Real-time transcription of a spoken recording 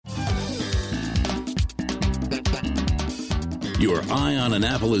Your Eye on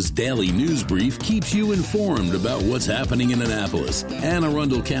Annapolis daily news brief keeps you informed about what's happening in Annapolis, Anne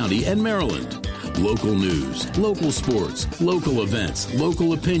Arundel County, and Maryland. Local news, local sports, local events,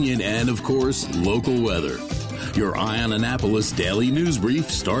 local opinion, and, of course, local weather. Your Eye on Annapolis daily news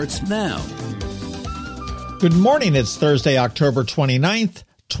brief starts now. Good morning. It's Thursday, October 29th,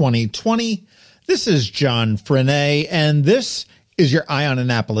 2020. This is John Frenaye, and this is your Eye on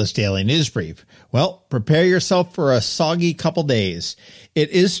Annapolis daily news brief. Well, prepare yourself for a soggy couple days. It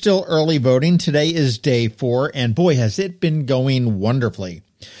is still early voting. Today is day 4, and boy, has it been going wonderfully.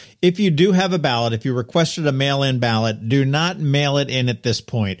 If you do have a ballot, if you requested a mail-in ballot, do not mail it in at this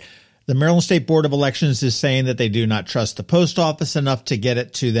point. The Maryland State Board of Elections is saying that they do not trust the post office enough to get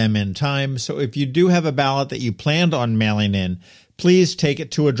it to them in time. So if you do have a ballot that you planned on mailing in, please take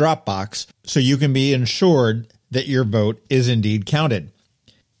it to a drop box so you can be ensured that your vote is indeed counted.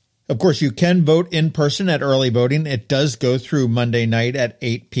 Of course, you can vote in person at early voting. It does go through Monday night at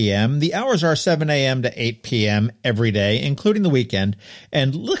 8 p.m. The hours are 7 a.m. to 8 p.m. every day, including the weekend.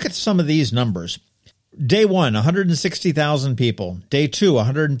 And look at some of these numbers. Day 1, 160,000 people. Day 2,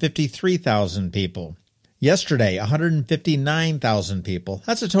 153,000 people. Yesterday, 159,000 people.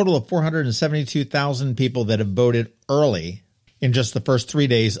 That's a total of 472,000 people that have voted early in just the first 3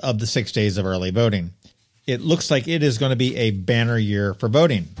 days of the 6 days of early voting. It looks like it is going to be a banner year for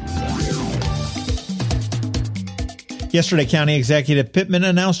voting. Yesterday, County Executive Pittman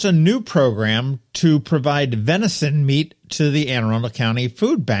announced a new program to provide venison meat to the Anne Arundel County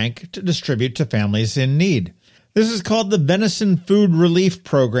Food Bank to distribute to families in need. This is called the Venison Food Relief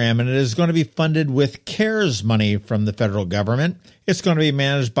Program, and it is going to be funded with CARES money from the federal government. It's going to be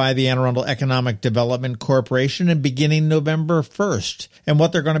managed by the Anne Arundel Economic Development Corporation and beginning November 1st. And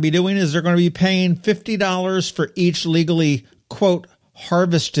what they're going to be doing is they're going to be paying $50 for each legally, quote,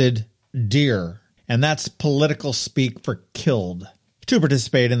 harvested deer. And that's political speak for killed. To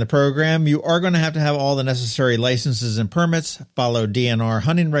participate in the program, you are going to have all the necessary licenses and permits, follow DNR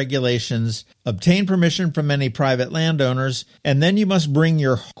hunting regulations, obtain permission from any private landowners, and then you must bring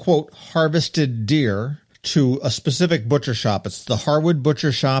your, quote, harvested deer to a specific butcher shop. It's the Harwood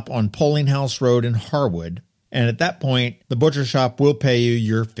Butcher Shop on Polling House Road in Harwood. And at that point, the butcher shop will pay you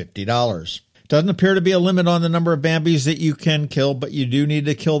your $50. Doesn't appear to be a limit on the number of Bambis that you can kill, but you do need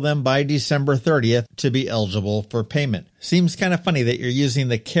to kill them by December 30th to be eligible for payment. Seems kind of funny that you're using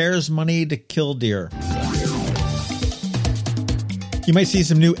the CARES money to kill deer. You might see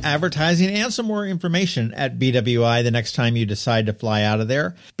some new advertising and some more information at BWI the next time you decide to fly out of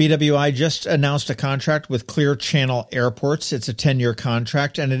there. BWI just announced a contract with Clear Channel Airports. It's a 10-year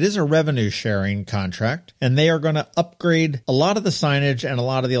contract, and it is a revenue-sharing contract. And they are going to upgrade a lot of the signage and a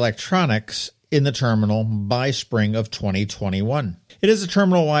lot of the electronics in the terminal by spring of 2021. It is a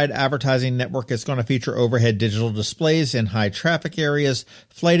terminal-wide advertising network. It's going to feature overhead digital displays in high traffic areas,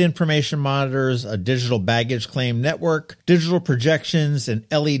 flight information monitors, a digital baggage claim network, digital projections, an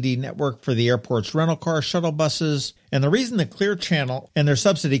LED network for the airport's rental car shuttle buses. And the reason that Clear Channel and their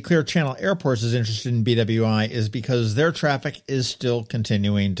subsidy Clear Channel Airports is interested in BWI is because their traffic is still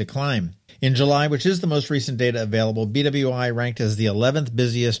continuing to climb. In July, which is the most recent data available, BWI ranked as the 11th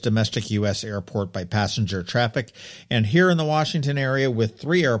busiest domestic U.S. airport by passenger traffic. And here in the Washington area with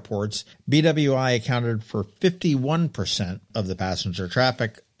 3 airports, BWI accounted for 51% of the passenger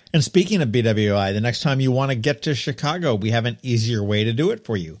traffic. And speaking of BWI, the next time you want to get to Chicago, we have an easier way to do it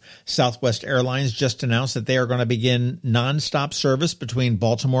for you. Southwest Airlines just announced that they are going to begin nonstop service between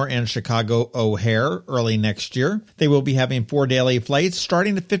Baltimore and Chicago O'Hare early next year. They will be having 4 daily flights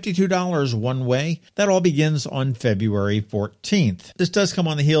starting at $52 one way. That all begins on February 14th. This does come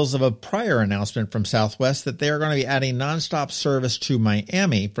on the heels of a prior announcement from Southwest that they are going to be adding nonstop service to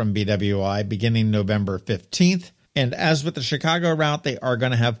Miami from BWI beginning November 15th. And as with the Chicago route, they are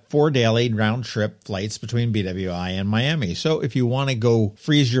going to have 4 daily round-trip flights between BWI and Miami. So if you want to go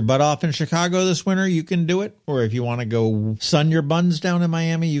freeze your butt off in Chicago this winter, you can do it. Or if you want to go sun your buns down in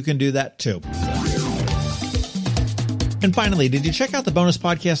Miami, you can do that too. And finally, did you check out the bonus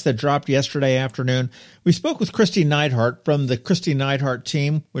podcast that dropped yesterday afternoon? We spoke with Christy Neidhart from the Christy Neidhart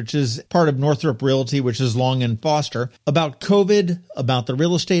team, which is part of Northrop Realty, which is Long and Foster, about COVID, about the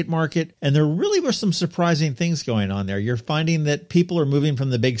real estate market, and there really were some surprising things going on there. You're finding that people are moving from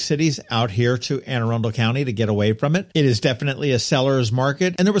the big cities out here to Anne Arundel County to get away from it. It is definitely a seller's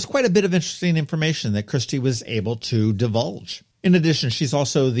market, and there was quite a bit of interesting information that Christy was able to divulge. In addition, she's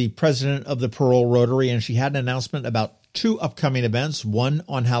also the president of the Parole Rotary, and she had an announcement about two upcoming events, one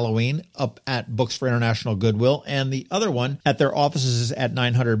on Halloween up at Books for International Goodwill, and the other one at their offices at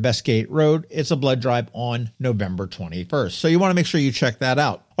 900 Bestgate Road. It's a blood drive on November 21st. So you want to make sure you check that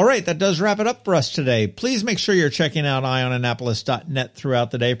out. All right, that does wrap it up for us today. Please make sure you're checking out eyeonannapolis.net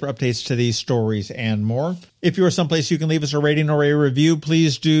throughout the day for updates to these stories and more. If you are someplace you can leave us a rating or a review,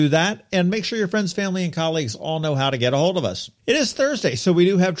 please do that. And make sure your friends, family, and colleagues all know how to get a hold of us. It is Thursday, so we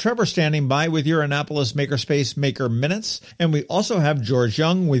do have Trevor standing by with your Annapolis Makerspace Maker Minutes. And we also have George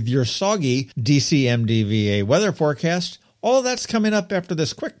Young with your soggy DCMDVA weather forecast. All that's coming up after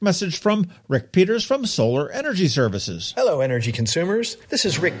this quick message from Rick Peters from Solar Energy Services. Hello, energy consumers. This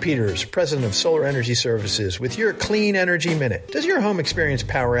is Rick Peters, president of Solar Energy Services, with your Clean Energy Minute. Does your home experience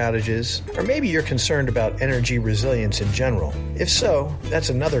power outages? Or maybe you're concerned about energy resilience in general? If so, that's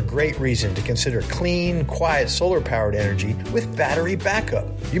another great reason to consider clean, quiet solar-powered energy with battery backup.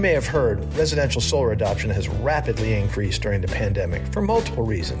 You may have heard residential solar adoption has rapidly increased during the pandemic for multiple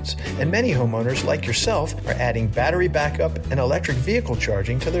reasons, and many homeowners like yourself are adding battery backup and electric vehicle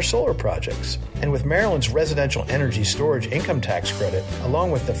charging to their solar projects. And with Maryland's residential energy storage income tax credit,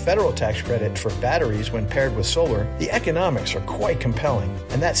 along with the federal tax credit for batteries when paired with solar, the economics are quite compelling,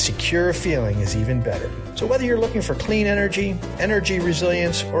 and that secure feeling is even better. So whether you're looking for clean energy, energy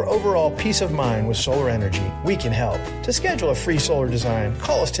resilience, or overall peace of mind with solar energy, we can help. To schedule a free solar design,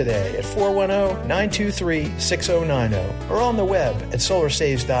 call us today at 410-923-6090 or on the web at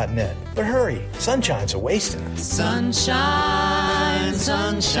solarsaves.net. But hurry, sunshine's a-wasting. Sunshine,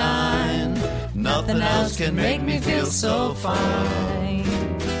 sunshine, nothing else can make me feel so fine.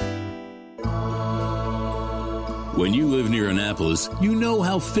 When you live near Annapolis, you know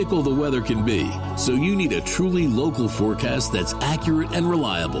how fickle the weather can be. So you need a truly local forecast that's accurate and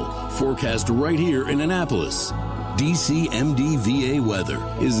reliable. Forecast right here in Annapolis. DCMDVA weather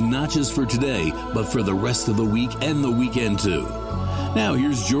is not just for today, but for the rest of the week and the weekend too. Now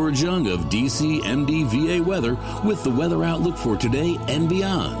here's George Young of DCMDVA weather with the weather outlook for today and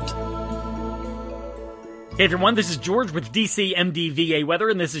beyond. Hey everyone, this is George with DCMDVA weather,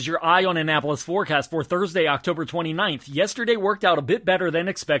 and this is your Eye on Annapolis forecast for Thursday, October 29th. Yesterday worked out a bit better than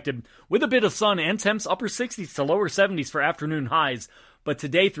expected, with a bit of sun and temps upper 60s to lower 70s for afternoon highs. But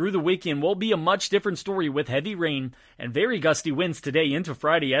today through the weekend will be a much different story with heavy rain and very gusty winds today into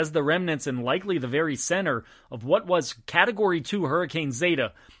Friday as the remnants and likely the very center of what was Category 2 Hurricane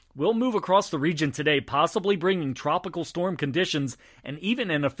Zeta will move across the region today, possibly bringing tropical storm conditions and even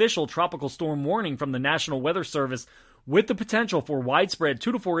an official tropical storm warning from the National Weather Service, with the potential for widespread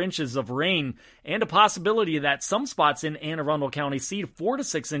 2 to 4 inches of rain and a possibility that some spots in Anne Arundel County see 4 to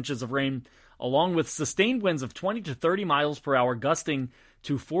 6 inches of rain, along with sustained winds of 20 to 30 miles per hour, gusting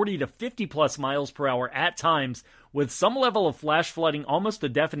to 40 to 50 plus miles per hour at times, with some level of flash flooding almost a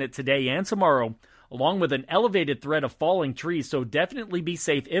definite today and tomorrow, along with an elevated threat of falling trees. So definitely be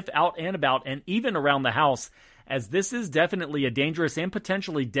safe if out and about and even around the house, as this is definitely a dangerous and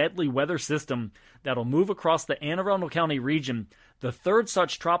potentially deadly weather system that'll move across the Anne Arundel County region, the third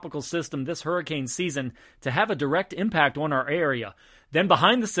such tropical system this hurricane season to have a direct impact on our area. Then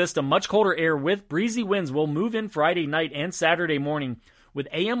behind the system, much colder air with breezy winds will move in Friday night and Saturday morning, with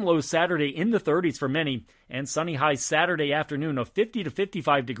AM lows Saturday in the 30s for many and sunny highs Saturday afternoon of 50 to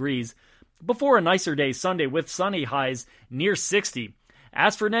 55 degrees, before a nicer day Sunday with sunny highs near 60.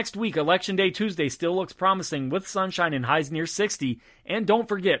 As for next week, Election Day Tuesday still looks promising with sunshine and highs near 60. And don't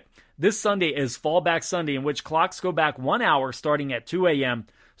forget, this Sunday is Fallback Sunday, in which clocks go back 1 hour starting at 2 a.m.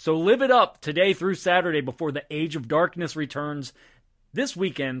 So live it up today through Saturday before the age of darkness returns this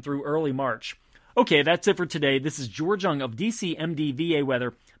weekend through early March. Okay, that's it for today. This is George Young of DCMDVA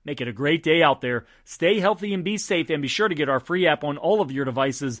Weather. Make it a great day out there. Stay healthy and be safe, and be sure to get our free app on all of your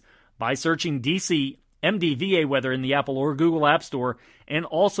devices by searching DCMDVA Weather in the Apple or Google App Store, and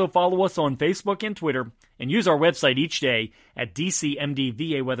also follow us on Facebook and Twitter, and use our website each day at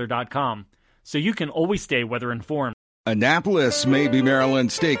DCMDVAweather.com so you can always stay weather informed. Annapolis may be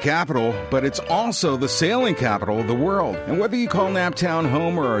Maryland's state capital, but it's also the sailing capital of the world. And whether you call Naptown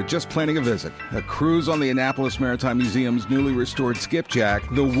home or are just planning a visit, a cruise on the Annapolis Maritime Museum's newly restored skipjack,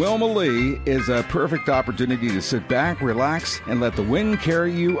 the Wilma Lee, is a perfect opportunity to sit back, relax, and let the wind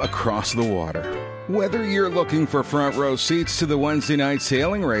carry you across the water. Whether you're looking for front row seats to the Wednesday night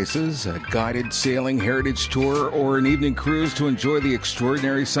sailing races, a guided sailing heritage tour, or an evening cruise to enjoy the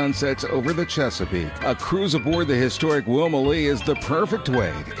extraordinary sunsets over the Chesapeake, a cruise aboard the historic Wilma Lee is the perfect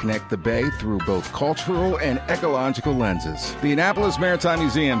way to connect the bay through both cultural and ecological lenses. The Annapolis Maritime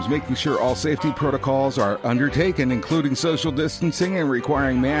Museum's making sure all safety protocols are undertaken, including social distancing and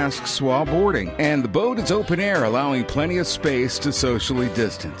requiring masks while boarding. And the boat is open air, allowing plenty of space to socially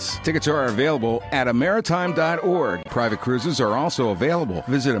distance. Tickets are available at at amaritime.org. Private cruises are also available.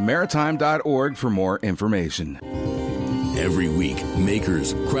 Visit amaritime.org for more information. Every week,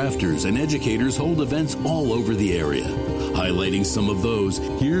 makers, crafters, and educators hold events all over the area. Highlighting some of those,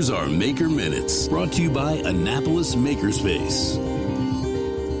 here's our Maker Minutes, brought to you by Annapolis Makerspace.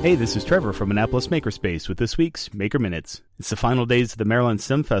 Hey, this is Trevor from Annapolis Makerspace with this week's Maker Minutes. It's the final days of the Maryland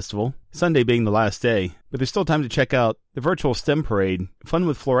STEM Festival, Sunday being the last day, but there's still time to check out the virtual STEM Parade, Fun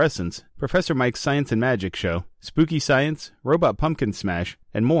with Fluorescence, Professor Mike's Science and Magic Show, Spooky Science, Robot Pumpkin Smash,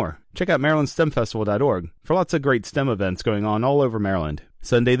 and more. Check out MarylandSTEMFestival.org for lots of great STEM events going on all over Maryland.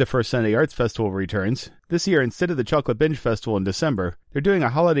 Sunday, the first Sunday Arts Festival returns. This year, instead of the Chocolate Binge Festival in December, they're doing a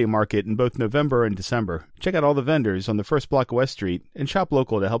holiday market in both November and December. Check out all the vendors on the first block of West Street and shop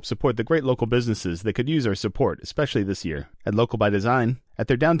local to help support the great local businesses that could use our support, especially this year. At Local by Design, at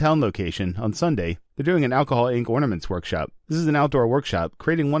their downtown location, on Sunday, they're doing an alcohol ink ornaments workshop. This is an outdoor workshop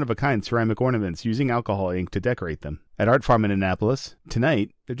creating one-of-a-kind ceramic ornaments using alcohol ink to decorate them. At Art Farm in Annapolis,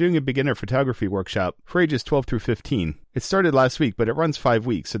 tonight, they're doing a beginner photography workshop for ages 12 through 15. It started last week, but it runs 5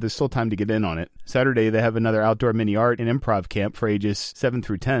 weeks, so there's still time to get in on it. Saturday, they have another outdoor mini art and improv camp for ages 7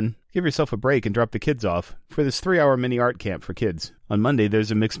 through 10. Give yourself a break and drop the kids off for this 3-hour mini art camp for kids. On Monday,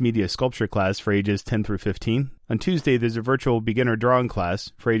 there's a mixed media sculpture class for ages 10 through 15. On Tuesday, there's a virtual beginner drawing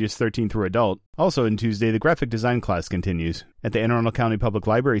class for ages 13 through adult. Also on Tuesday, the graphic design class continues. At the Anne Arundel County Public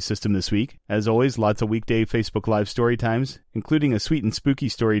Library System this week, as always, lots of weekday Facebook Live story times, including a sweet and spooky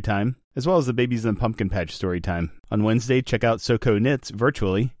story time, as well as the Babies in the Pumpkin Patch story time. On Wednesday, check out SoCo Knits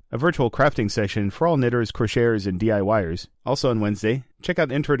virtually, a virtual crafting session for all knitters, crocheters, and DIYers. Also on Wednesday, check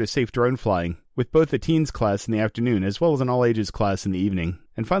out Intro to Safe Drone Flying, with both a teens class in the afternoon as well as an all-ages class in the evening.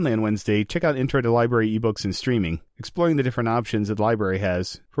 And finally on Wednesday, check out Intro to Library eBooks and Streaming, exploring the different options that the library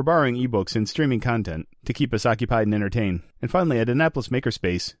has for borrowing ebooks and streaming content to keep us occupied and entertained. And finally, at Annapolis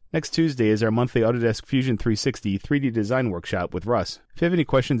Makerspace, next Tuesday is our monthly Autodesk Fusion 360 3D design workshop with Russ. If you have any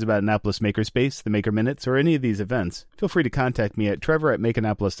questions about Annapolis Makerspace, the Maker Minutes, or any of these events, feel free to contact me at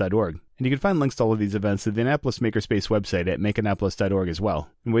trevor@makeannapolis.org. And you can find links to all of these events at the Annapolis Makerspace website at makeannapolis.org as well.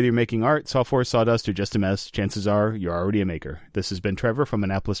 And whether you're making art, software, sawdust, or just a mess, chances are you're already a maker. This has been Trevor from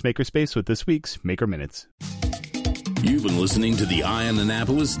Annapolis Makerspace with this week's Maker Minutes. You've been listening to the Eye on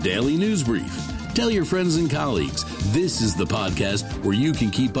Annapolis Daily News Brief. Tell your friends and colleagues, this is the podcast where you can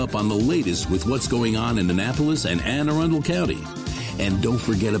keep up on the latest with what's going on in Annapolis and Anne Arundel County. And don't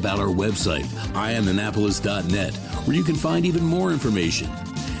forget about our website, eyeonannapolis.net, where you can find even more information.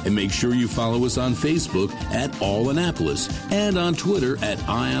 And make sure you follow us on Facebook at All Annapolis and on Twitter at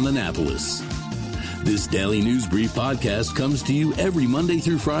Eye on Annapolis. This Daily News Brief podcast comes to you every Monday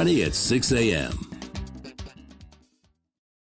through Friday at 6 a.m.